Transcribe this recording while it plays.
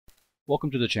welcome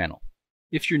to the channel.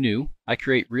 If you're new, I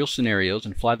create real scenarios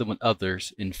and fly them with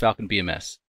others in Falcon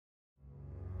BMS.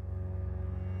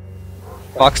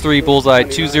 Box 3, bullseye,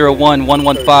 201,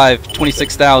 115,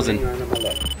 26,000.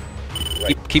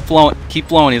 Keep flowing,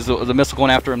 there's a missile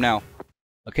going after him now.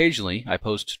 Occasionally, I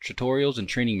post tutorials and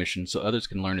training missions so others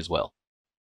can learn as well.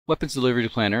 Weapons Delivery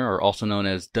Planner, or also known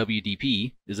as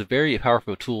WDP, is a very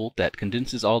powerful tool that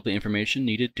condenses all the information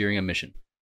needed during a mission.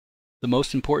 The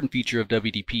most important feature of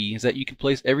WDP is that you can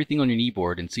place everything on your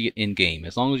kneeboard and see it in-game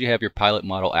as long as you have your pilot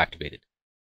model activated.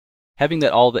 Having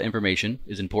that all the information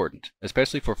is important,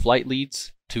 especially for flight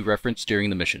leads to reference during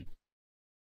the mission.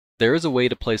 There is a way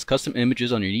to place custom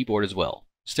images on your kneeboard as well.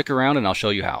 Stick around and I'll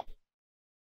show you how.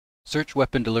 Search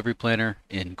Weapon Delivery Planner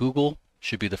in Google,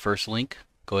 should be the first link.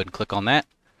 Go ahead and click on that.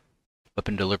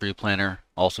 Weapon Delivery Planner,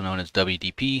 also known as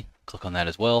WDP, click on that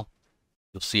as well.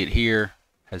 You'll see it here.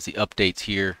 Has the updates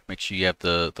here. Make sure you have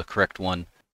the correct one.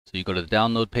 So you go to the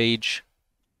download page,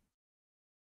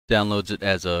 downloads it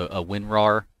as a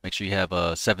WinRAR. Make sure you have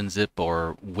a 7-zip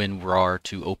or WinRAR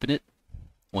to open it.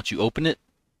 Once you open it,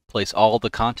 place all the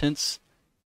contents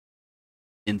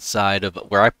inside of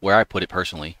where I put it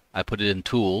personally. I put it in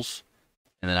Tools,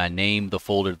 and then I name the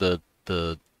folder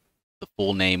the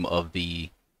full name of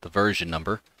the version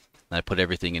number, and I put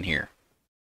everything in here.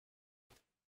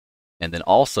 And then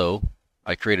also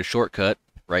I create a shortcut,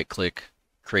 right click,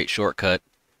 create shortcut.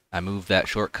 I move that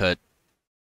shortcut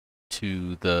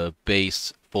to the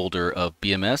base folder of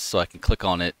BMS so I can click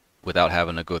on it without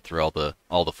having to go through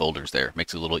all the folders there.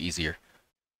 Makes it a little easier.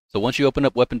 So once you open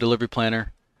up Weapon Delivery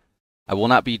Planner, I will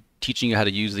not be teaching you how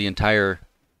to use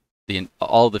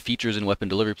all the features in Weapon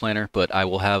Delivery Planner, but I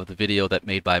will have the video that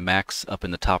made by Max up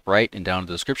in the top right and down in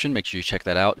the description. Make sure you check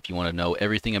that out if you want to know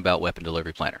everything about Weapon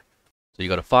Delivery Planner. So you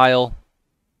go to File,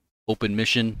 Open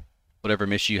Mission, whatever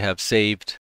mission you have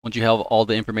saved. Once you have all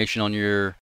the information on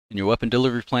in your Weapon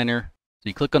Delivery Planner, so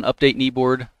you click on Update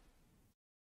Kneeboard.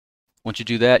 Once you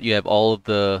do that, you have all of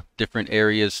the different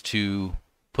areas to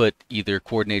put either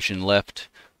coordination left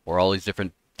or all these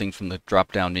different things from the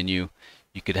drop-down menu.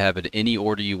 You could have it any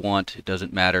order you want. It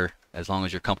doesn't matter as long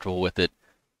as you're comfortable with it.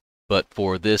 But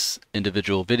for this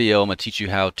individual video, I'm going to teach you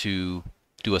how to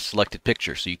do a selected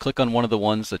picture. So you click on one of the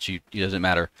ones that it doesn't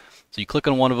matter. So you click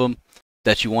on one of them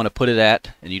that you want to put it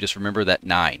at, and you just remember that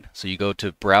 9. So you go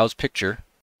to Browse Picture.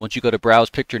 Once you go to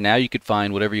Browse Picture, now you could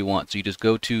find whatever you want. So you just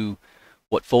go to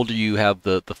what folder you have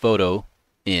the photo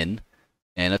in,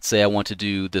 and let's say I want to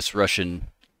do this Russian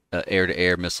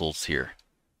air-to-air missiles here.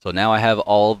 So now I have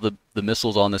all the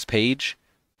missiles on this page,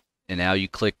 and now you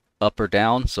click up or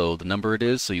down, so the number it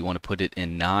is, so you want to put it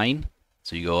in 9.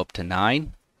 So you go up to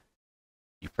 9.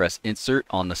 You press Insert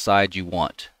on the side you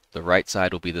want. The right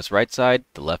side will be this right side,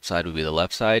 the left side will be the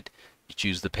left side. You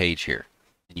choose the page here,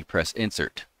 and you press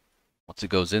Insert. Once it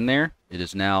goes in there, it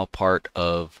is now part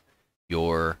of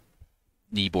your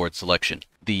kneeboard selection.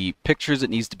 The pictures, it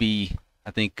needs to be,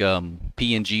 I think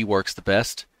PNG works the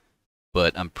best,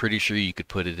 but I'm pretty sure you could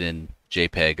put it in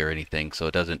JPEG or anything, so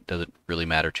it doesn't really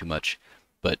matter too much.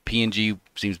 But PNG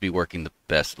seems to be working the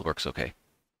best. It works okay.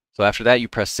 So after that, you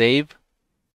press Save,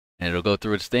 and it'll go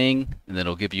through its thing, and then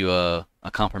it'll give you a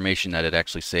confirmation that it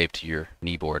actually saved to your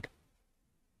kneeboard.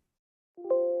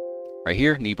 Right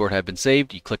here, kneeboard had been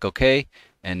saved. You click OK,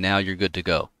 and now you're good to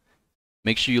go.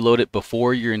 Make sure you load it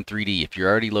before you're in 3D. If you're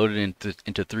already loaded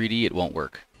into 3D, it won't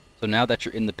work. So now that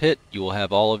you're in the pit, you will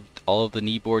have all of the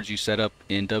kneeboards you set up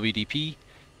in WDP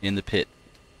in the pit.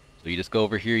 So you just go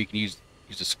over here. You can use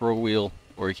the scroll wheel,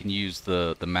 or you can use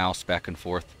the mouse back and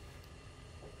forth.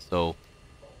 So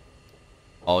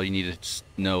all you need to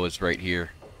know is right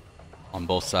here on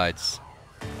both sides.